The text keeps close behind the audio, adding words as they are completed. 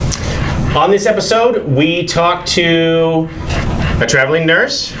On this episode, we talk to a traveling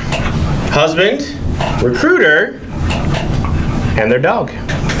nurse, husband, recruiter, and their dog.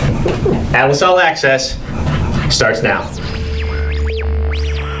 Atlas All Access starts now.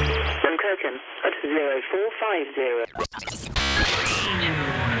 Kirkham at 0450.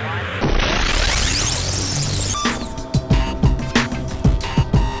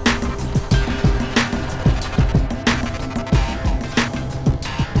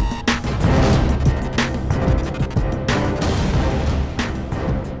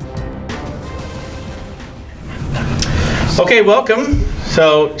 Okay, welcome.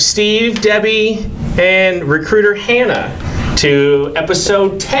 So, Steve, Debbie, and recruiter Hannah to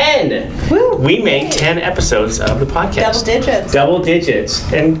episode 10. Woo. We made 10 episodes of the podcast. Double digits. Double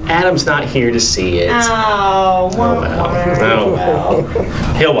digits. And Adam's not here to see it. Oh, well.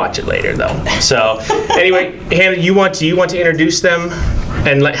 He'll watch it later, though. So, anyway, Hannah, you want to introduce them?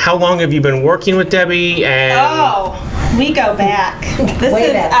 And how long have you been working with Debbie? And we go back. This Way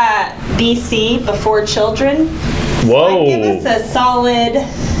is back. BC, Before Children. Whoa. Give us a solid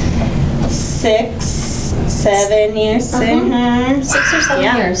 6-7 years. 6 or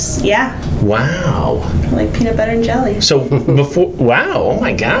 7 years. Yeah, Wow. like peanut butter and jelly. So wow, oh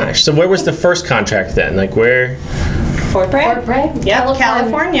my gosh. So where was the first contract then? Like where? Fort Bragg? Fort Bragg, Yep,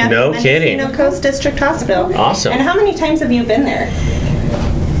 California. No kidding. Mendocino Coast District Hospital. Awesome. And how many times have you been there?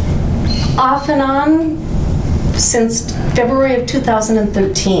 Off and on since February of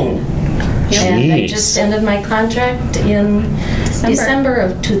 2013. And I Jeez. just ended my contract in December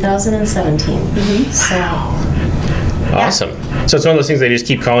of 2017. So, Awesome. So it's one of those things they just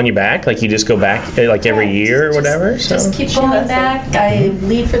keep calling you back? Like you just go back like every year or whatever? just keep going back. I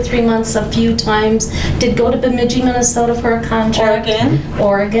leave for 3 months a few times. Did go to Bemidji, Minnesota for a contract.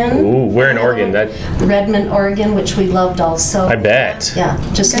 Oregon. Ooh, where in Oregon? That Redmond, Oregon, which we loved also. I bet. Yeah,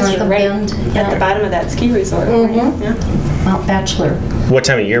 just You guys north are of right Bend. at the bottom of that ski resort. Yeah. Mount Bachelor, What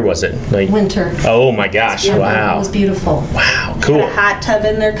time of year was it? Like winter. Oh my gosh. It Wow. was beautiful. Wow. Got Cool. a hot tub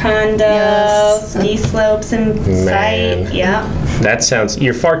in their condo, Yes. ski slopes in Man. sight. Yeah. That sounds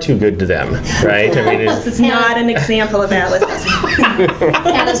you're far too good to them, right? I mean This is not an example of Atlas.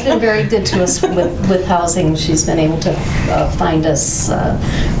 Hannah's been very good to us with housing. She's been able to find us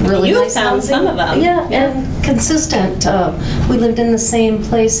really You nice found housing. some of them. Yeah, and consistent. We lived in the same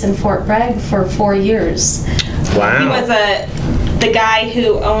place in Fort Bragg for 4 years. wow. He was the guy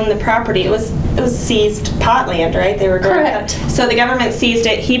who owned the property. It was seized pot land, right? They were going Correct. So the government seized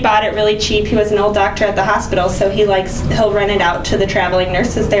it. He bought it really cheap. He was an old doctor at the hospital, so he'll rent it out to the traveling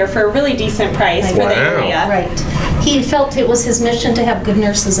nurses there for a really decent price for the Wow. area. Right. He felt it was his mission to have good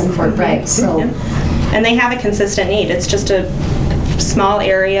nurses in Fort Bragg. So And they have a consistent need. It's just a small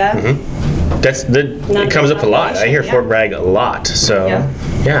area. It comes up a lot. I hear Yeah. Fort Bragg a lot. So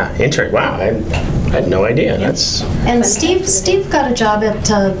yeah, interesting. Wow. I had no idea. That's And Steve got a job at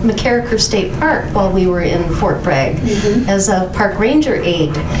McCarricker State Park while we were in Fort Bragg as a park ranger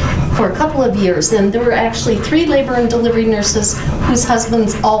aide for a couple of years. And there were actually 3 labor and delivery nurses whose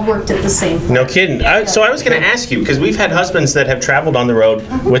husbands all worked at the same park. no kidding. So I was going to ask you because we've had husbands that have traveled on the road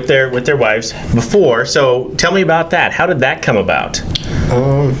with their wives before. So tell me about that. How did that come about?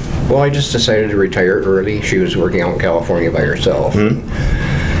 Well, I just decided to retire early. She was working out in California by herself.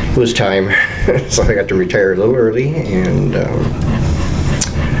 It was time, so I got to retire a little early, and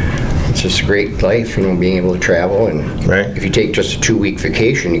it's just a great life, being able to travel. And Right. if you take just a 2-week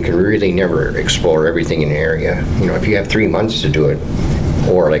vacation, you can really never explore everything in the area. If you have 3 months to do it,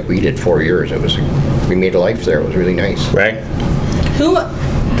 or like we did 4 years, we made a life there. It was really nice. Right. Who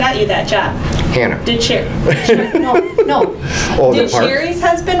got you that job? Hannah. Did No, Oh, the Did park? Sherry's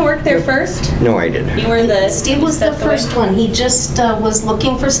husband work there first? No, I did. You were the Steve was the first one. He just was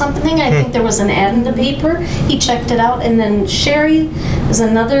looking for something. I think there was an ad in the paper. He checked it out. And then Sherry is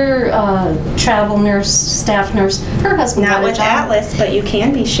another travel nurse, staff nurse. Her husband Not got a with job. Atlas, but you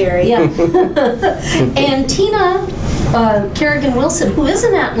can be Sherry. Yeah. And Tina Kerrigan Wilson, who is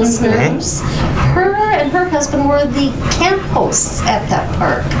an Atlas nurse, her and her husband were the camp hosts at that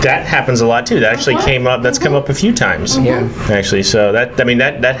park. That happens a lot too. That actually came up. That's come up a few times. Yeah. Actually, so that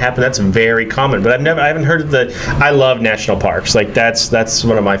happened. That's very common. But I haven't heard of the. I love national parks. Like that's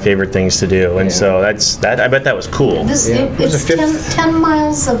one of my favorite things to do. And so that. I bet that was cool. This, Yeah, it was it's the fifth. 10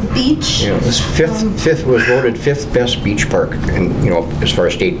 miles of beach. It was fifth was voted 5th best beach park, and as far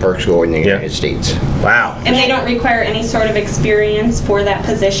as state parks go in the United States. Wow. And they don't require any sort of experience for that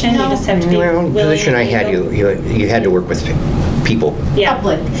position. No. You just have to be Well, the willing position I to you had to work with people. Yeah.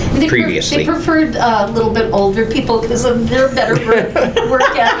 Public. Previously. They preferred a little bit older people because of their better work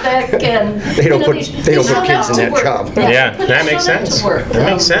ethic and. They don't put showed kids up in to that work. job. Yeah, they that makes showed up to sense. work.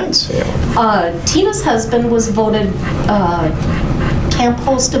 That makes sense. Tina's husband was voted Camp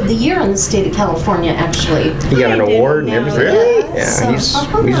Host of the Year in the state of California, actually. He got an I didn't award and know everything. Really? Yeah, So, he's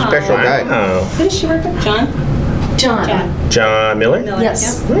a special guy. Wow. Who does she work with? John? John. John Miller? Miller.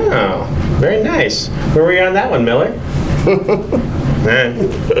 Yes. Yep. Oh, very nice. Where were you on that one, Miller?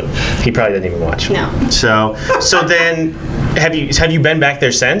 He probably didn't even watch. No. So then, have you been back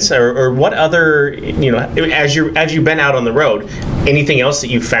there since, or what other, as you've been out on the road, anything else that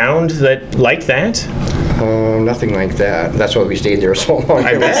you found that like that? Nothing like that. That's why we stayed there so long.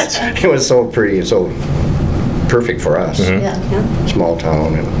 I bet. It was so pretty, so perfect for us. Yeah. Small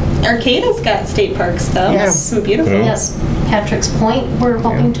town. And Arcata's got state parks, though. Yes. Some beautiful. Yes. Patrick's Point, we're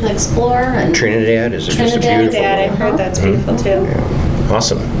hoping to explore, and Trinidad is just a Trinidad, beautiful Dad, I've one. heard that's beautiful, too.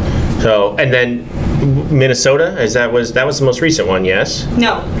 Awesome. So, and then Minnesota, that was the most recent one, yes?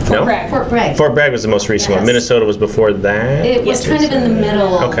 No, No? Fort Bragg. Fort Bragg. Fort Bragg was the most recent one. Yes. Minnesota was before that. It was kind of in the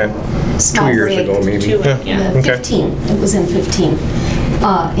middle. Okay. Small 2 years break. ago, maybe. Yeah. Okay. 15. It was in 15,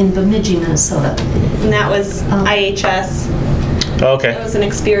 in Bemidji, Minnesota. And that was IHS. It Okay. was an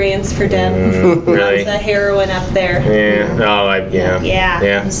experience for Deb. Really? The heroin up there. Yeah. Oh, yeah. Yeah.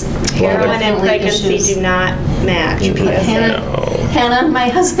 Yeah. Heroin and Definitely pregnancy issues. do not match. PSA. Hannah, my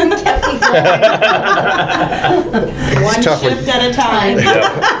husband kept me going. One tough when- shift at a time.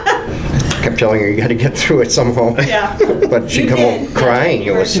 Kept telling her you got to get through it somehow. Yeah. But she'd You come did. home crying.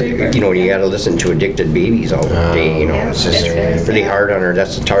 It was, you got to listen to addicted babies all day. It's just It's really sad. hard on her.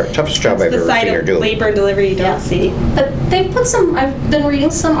 That's the toughest job I've The ever side seen her of do. labor and delivery you don't Yeah. see. But they put some, I've been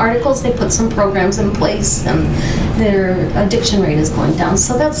reading some articles, they put some programs in place, and their addiction rate is going down.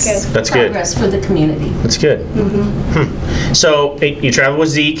 So that's Good. That's good. progress for the community. That's good. So you travel with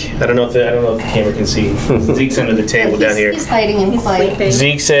Zeke. I don't know if the camera can see. Zeke's under the table down here. He's hiding in He's quiet. sleeping.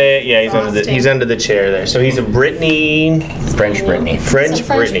 Zeke's he's under the chair there. So he's a Brittany, French Brittany. French He's a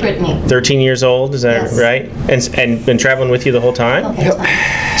French Brittany. Brittany. 13 years old. Is that Yes. right? And been traveling with you the whole the time. whole time.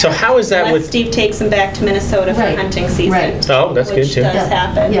 So how is that Unless with? Steve takes him back to Minnesota for Right. hunting season. Right. Oh, that's good Which too. does Yeah.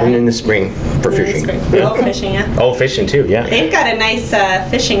 happen. Yeah. And in the spring for In the fishing. spring. Oh, fishing, yeah. Oh, fishing too. Yeah. They've got a nice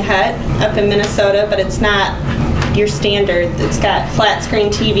fishing hut up in Minnesota, but it's not your standard. It's got flat screen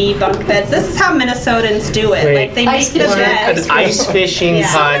TV, bunk beds. This is how Minnesotans do it. Wait. Like they make Ice the fishing. beds. An ice fishing Yeah.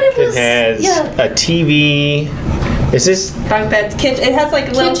 hut Somebody that was- has yeah. a TV. Is this Bunk beds. It has like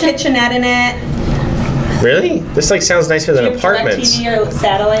a little Kitchen. kitchenette in it. really? This sounds nicer than Do you have direct apartments. TV or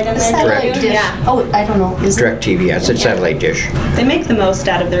satellite in there? Satellite do you? dish. Yeah. Oh, I don't know. Is it? Direct TV, yeah, it's a satellite dish. They make the most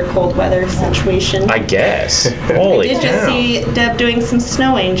out of their cold weather situation. I guess. Holy did just cow. see Deb doing some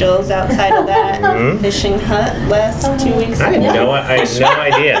snow angels outside of that fishing hut last 2 weeks I ago. had no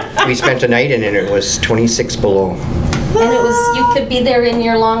idea. We spent a night in it and it was 26 below. And it was, you could be there in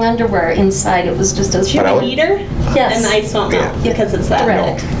your long underwear inside. It was just a. Do you have a heater? Yes. And the ice won't melt Yeah. because it's that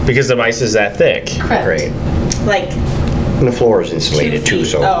Correct. Because the ice is that thick. Correct. Right. like And the floor is insulated 2 too,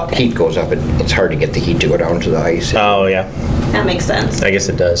 feet. so Oh, okay. heat goes up. It's hard to get the heat to go down to the ice. Oh yeah, that makes sense. I guess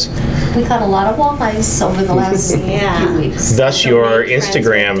it does. We caught a lot of walleyes over the last Yeah. few weeks. Thus So your make friends with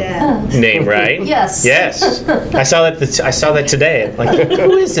Instagram Deb. name, right? Yes. Yes. I saw that today. Like,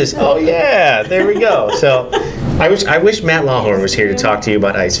 who is this? Oh yeah, there we go. So, I wish Matt Lawhorn was here to talk to you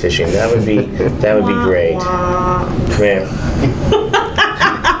about ice fishing. That would be great. Man.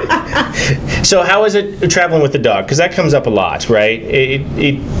 So how is it traveling with the dog? Because that comes up a lot, right?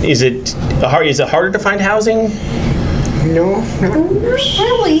 Is it harder to find housing? No, not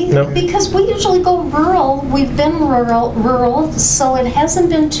Really? No? Because we usually go rural. We've been rural, so it hasn't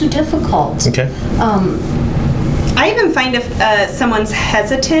been too difficult. Okay. I even find if someone's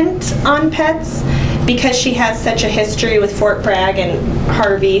hesitant on pets because she has such a history with Fort Bragg and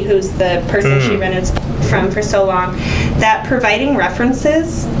Harvey, who's the person she rented from for so long, that providing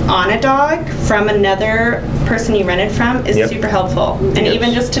references on a dog from another person you rented from is Yep. super helpful. And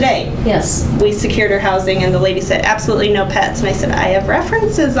even just today, Yes. we secured her housing and the lady said, absolutely no pets. And I said, I have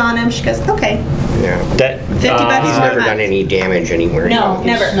references on him. She goes, okay. Yeah. That 50 bucks He's a never month. done any damage anywhere. No, He's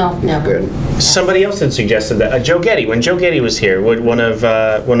never. No, never. Good. somebody else had suggested that Joe Getty. When Joe Getty was here, one of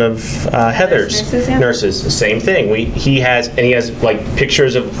Heather's nurses, yeah. nurses, same thing. He has like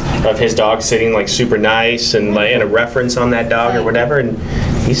pictures of his dog sitting like super nice and a reference on that dog or whatever. And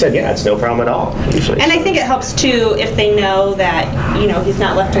he said, yeah, it's no problem at all, usually. And I so. think it helps too if they know that, he's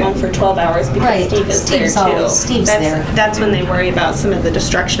not left alone for 12 hours because Right. Steve is Steve's there too. always- Steve's there. That's when they worry about some of the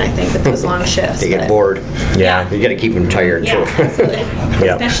destruction, I think, with those long shifts. They get but- bored. Yeah. You gotta keep them tired too. Yeah, absolutely.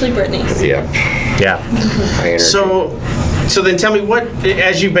 Yeah. Especially Brittany's. Yeah. Yeah. High energy. So then tell me what,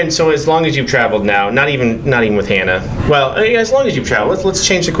 as you've been, so as long as you've traveled now, not even with Hannah, well, as long as you've traveled, let's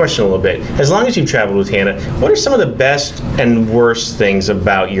change the question a little bit. As long as you've traveled with Hannah, what are some of the best and worst things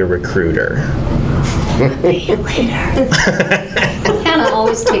about your recruiter? Hannah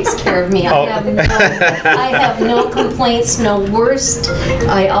always takes care of me. Oh. I have no complaints, no worst.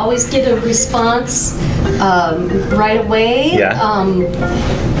 I always get a response right away. Yeah.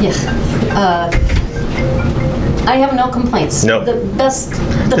 I have no complaints. No. The best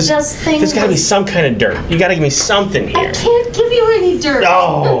thing. There's got to be was- some kind of dirt. You got to give me something I here. can't give you any dirt.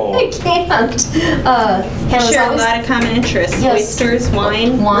 Oh. I can't. Hannah's Share a always. lot of common interests. Yes. Oysters,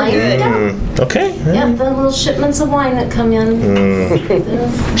 wine. we're Wine. good. Yeah. Okay. Yeah, the little shipments of wine that come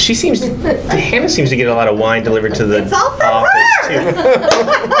in. She seems, Hannah seems to get a lot of wine delivered to the It's all for office her.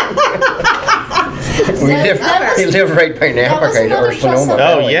 too. We live right by Napa, was or another plus Sonoma. of-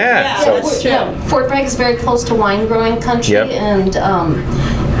 Oh Valley. yeah. Yeah. So That's true. Yeah, Fort Bragg is very close to wine growing country Yep. and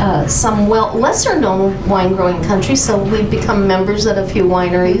some lesser known wine growing country. So we've become members at a few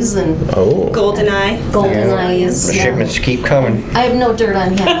wineries and oh. Goldeneye. Golden Yeah. Eyes. The yeah. shipments keep coming. I have no dirt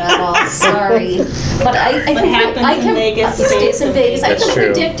on Hannah at all. Sorry, but I can. happens I in can, Vegas Stays stays in in Vegas. I Vegas. can That's true.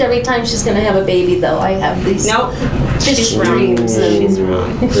 predict every time she's going to have a baby, though. I have these Nope. fish She's wrong. dreams and She's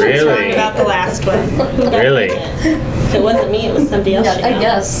wrong. She's wrong Really? about the last one. Who got Really? pregnant? If it wasn't me, it was somebody else. yeah, she I found.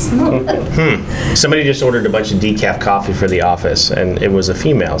 guess. Somebody just ordered a bunch of decaf coffee for the office, and it was a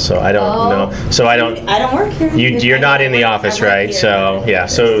female. So I don't Oh. know. So I don't. I don't work here. You're not in the I office, work right? here. So yeah.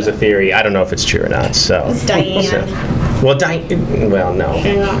 So it was a theory. I don't know if it's true or not. So. It's Diane. Well, well, no, not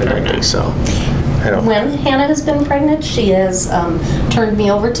I don't think so. I don't. When Hannah has been pregnant, she has turned me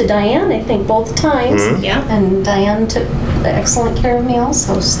over to Diane, I think both times. Mm-hmm. Yeah. And Diane took excellent care of me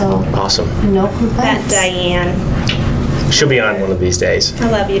also, so Awesome. no That complaints. Diane. She'll be on one of these days. I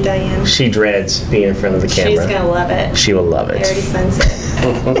love you, Diane. She dreads being in front of the She's camera. gonna love it. She will love I already it. sense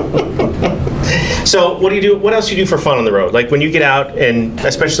it. So, what do you do? What else do you do for fun on the road? Like when you get out, and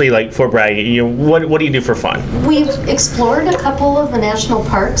especially like Fort Bragg, what do you do for fun? We've explored a couple of the national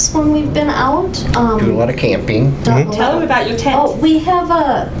parks when we've been out. Do a lot of camping. Mm-hmm. Tell them about your tent. Oh, we have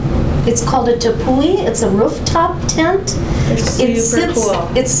it's called a tepui. It's a rooftop tent. They're super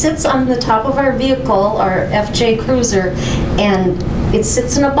cool. It sits on the top of our vehicle, our FJ Cruiser, and it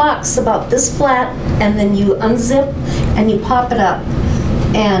sits in a box about this flat, and then you unzip and you pop it up.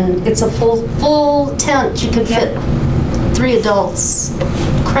 And it's a full tent. You could fit 3 adults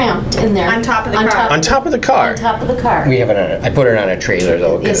cramped in there. On top of the car. On top of the car. On top of the car. We have it on I put it on a trailer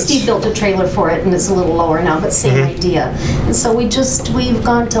though. Yeah, 'cause Steve built a trailer for it, and it's a little lower now, but same idea. And so we've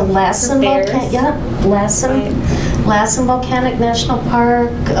gone to Lassen Bears. Lassen Volcanic National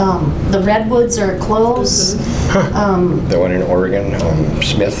Park. The redwoods are closed. The one in Oregon,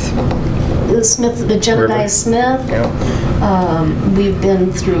 Smith. The Jedediah Smith. Yeah. We've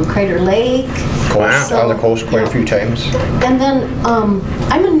been through Crater Lake. Wow. So- On the coast quite a yeah. few times. And then I'm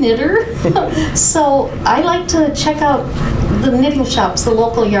a knitter, so I like to check out the knitting shops, the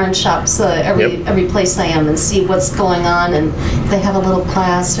local yarn shops, Yep. every place I am, and see what's going on, and if they have a little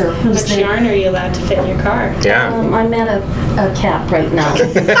class or How who's much there. yarn are you allowed to fit in your car? Yeah. I'm at a cap right now.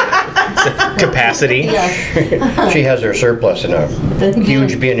 Capacity. Yeah. She has her surplus in a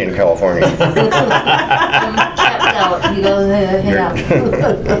huge bin in California. Capped out. He goes,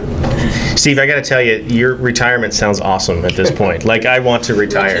 yeah. Steve, I got to tell you, your retirement sounds awesome at this point. Like I want to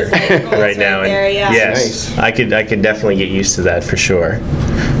retire Which is like goals right now. right there, yeah. Yes, Nice. I could definitely get used to that for sure.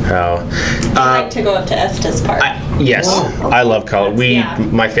 I like to go up to Estes Park. Yes, I love Colorado. Yeah.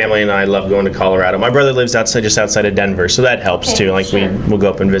 My family and I love going to Colorado. My brother lives just outside of Denver, so that helps Okay, too. Like sure. we'll go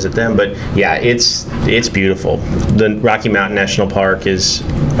up and visit them. But yeah, it's beautiful. The Rocky Mountain National Park is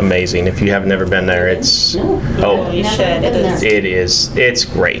amazing. If you have never been there, it's No. oh, You Never should. been It there. is. it is. It's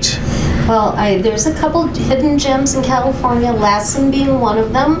great. Well, there's a couple hidden gems in California, Lassen being one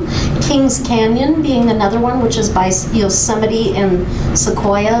of them, Kings Canyon being another one, which is by Yosemite and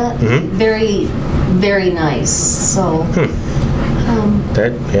Sequoia. Very, very nice. So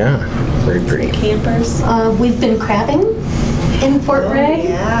Yeah. Very pretty. Campers. we've been crabbing in Fort Bragg.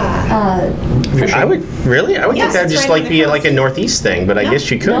 Yeah. I would think Yes, that'd it's just right on like the be coast. like a northeast thing, but I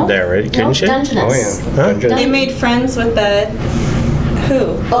guess you could No, there, right? no, Couldn't you? Dungeness. Oh yeah. Huh? Dungeness. They made friends with the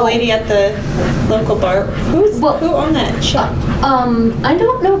lady at the local bar. Who owned that shop? I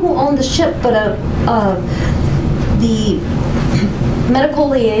don't know who owned the ship, but the medical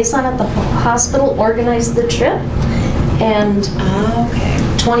liaison at the hospital organized the trip, and Oh, okay.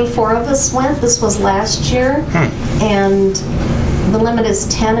 24 of us went. This was last year, and the limit is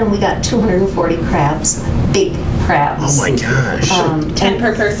 10, and we got 240 crabs, big crabs. Oh my gosh. 10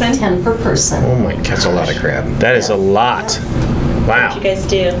 per person? 10 per person. Oh my gosh. That's a lot of crab. That is a lot. What you Wow. guys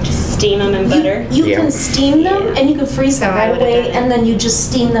do? Just steam them in butter? You Yeah. can steam them, and you can freeze them So I right would've away, done it. and then you just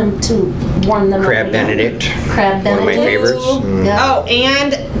steam them to warm them Crab up again. Benedict. Crab One of my Benedict. favorites. Yeah. Oh,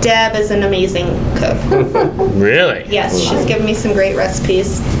 and Deb is an amazing cook. Really? Yes, she's given me some great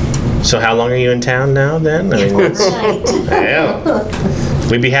recipes. So how long are you in town now then? I mean, it's- Right. yeah.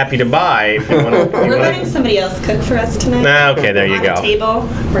 We'd be happy to buy if you want to. We're letting somebody else cook for us tonight. Okay, there you On go. the table,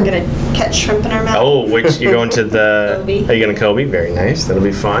 we're gonna catch shrimp in our mouth. Oh, which you're going to the? Kobe. Are you going to Kobe? Very nice. That'll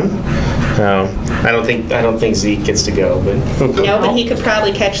be fun. I don't think Zeke gets to go, but. No, but he could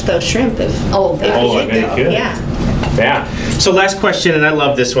probably catch those shrimp if. Oh, if Oh, I he bet he go. could. Yeah. Yeah. So last question, and I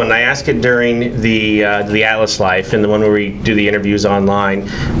love this one. I ask it during the Atlas Life and the one where we do the interviews online.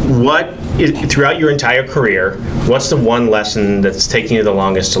 What is, throughout your entire career, what's the one lesson that's taking you the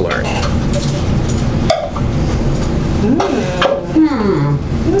longest to learn?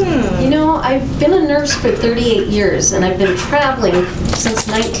 You know, I've been a nurse for 38 years, and I've been traveling since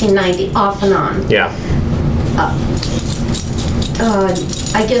 1990, off and on. Yeah.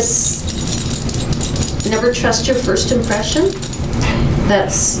 I guess never trust your first impression.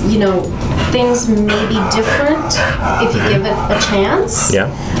 That's, you know, things may be different if you give it a chance. Yeah.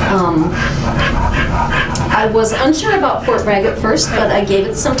 I was unsure about Fort Bragg at first, but I gave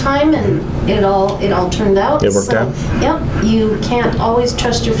it some time, and it all turned out. It worked So, out? Yep, you can't always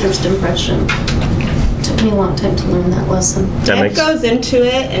trust your first impression. Took me a long time to learn that lesson. That Deb makes. goes into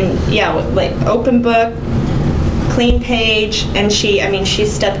it and, yeah, like open book, clean page, and she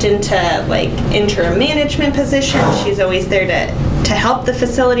stepped into like interim management position. She's always there to help the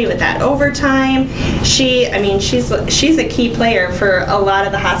facility with that overtime. She's a key player for a lot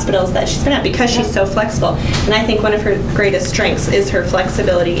of the hospitals that she's been at because she's so flexible. And I think one of her greatest strengths is her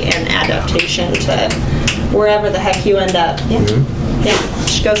flexibility and adaptation to wherever the heck you end up. Yeah. Yeah,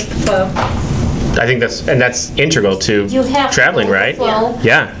 she goes with the flow. I think that's integral to You have to traveling, go with right? the flow.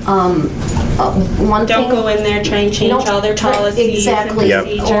 Yeah. One Don't thing, go in there trying to change Nope. all their policies Exactly. and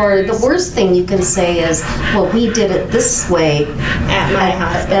Yep. Or the procedures worst thing you can say is, well, we did it this way at my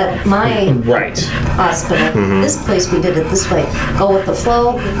hospital. at my Right. hospital. Mm-hmm. This place, we did it this way. Go with the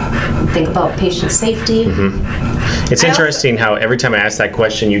flow, think about patient safety. Mm-hmm. It's I also- interesting how every time I ask that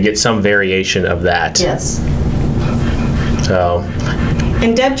question, you get some variation of that. Yes. So.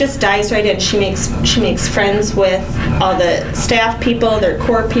 And Deb just dives right in. She makes friends with all the staff people, their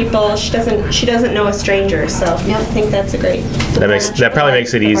core people. She doesn't know a stranger. So Yep. I think that's a great. That probably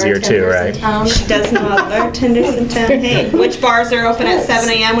makes it The easier too, bartenders in right? town. She does know all the bartenders in town. Hey, which bars are open at 7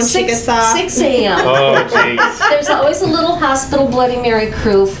 a.m. when she gets off? 6 a.m. Oh, jeez. There's always a little hospital Bloody Mary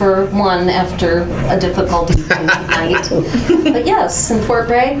crew for one after a difficult evening night. But yes, in Fort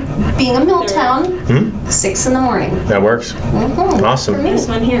Bragg, being a mill town, 6 in the morning. That works. Mhm. Awesome. For me. This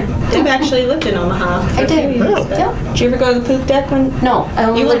one here. Deb actually lived in Omaha. for I a few did. years, Oh. but- Yep. Did you ever go to the poop deck one? No, I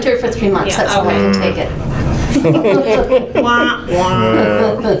only You lived went- here for 3 months. Yeah, That's all I okay. can take it. Wah,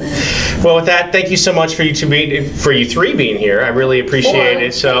 wah. Well, with that, thank you so much for you three being here. I really appreciate Four.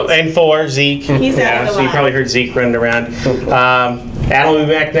 it. So, and for Zeke. He's yeah, added a so you lot. probably heard Zeke running around. Adam will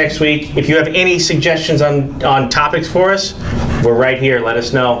be back next week. If you have any suggestions on topics for us, we're right here. Let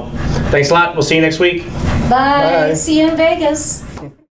us know. Thanks a lot. We'll see you next week. Bye. Bye. See you in Vegas.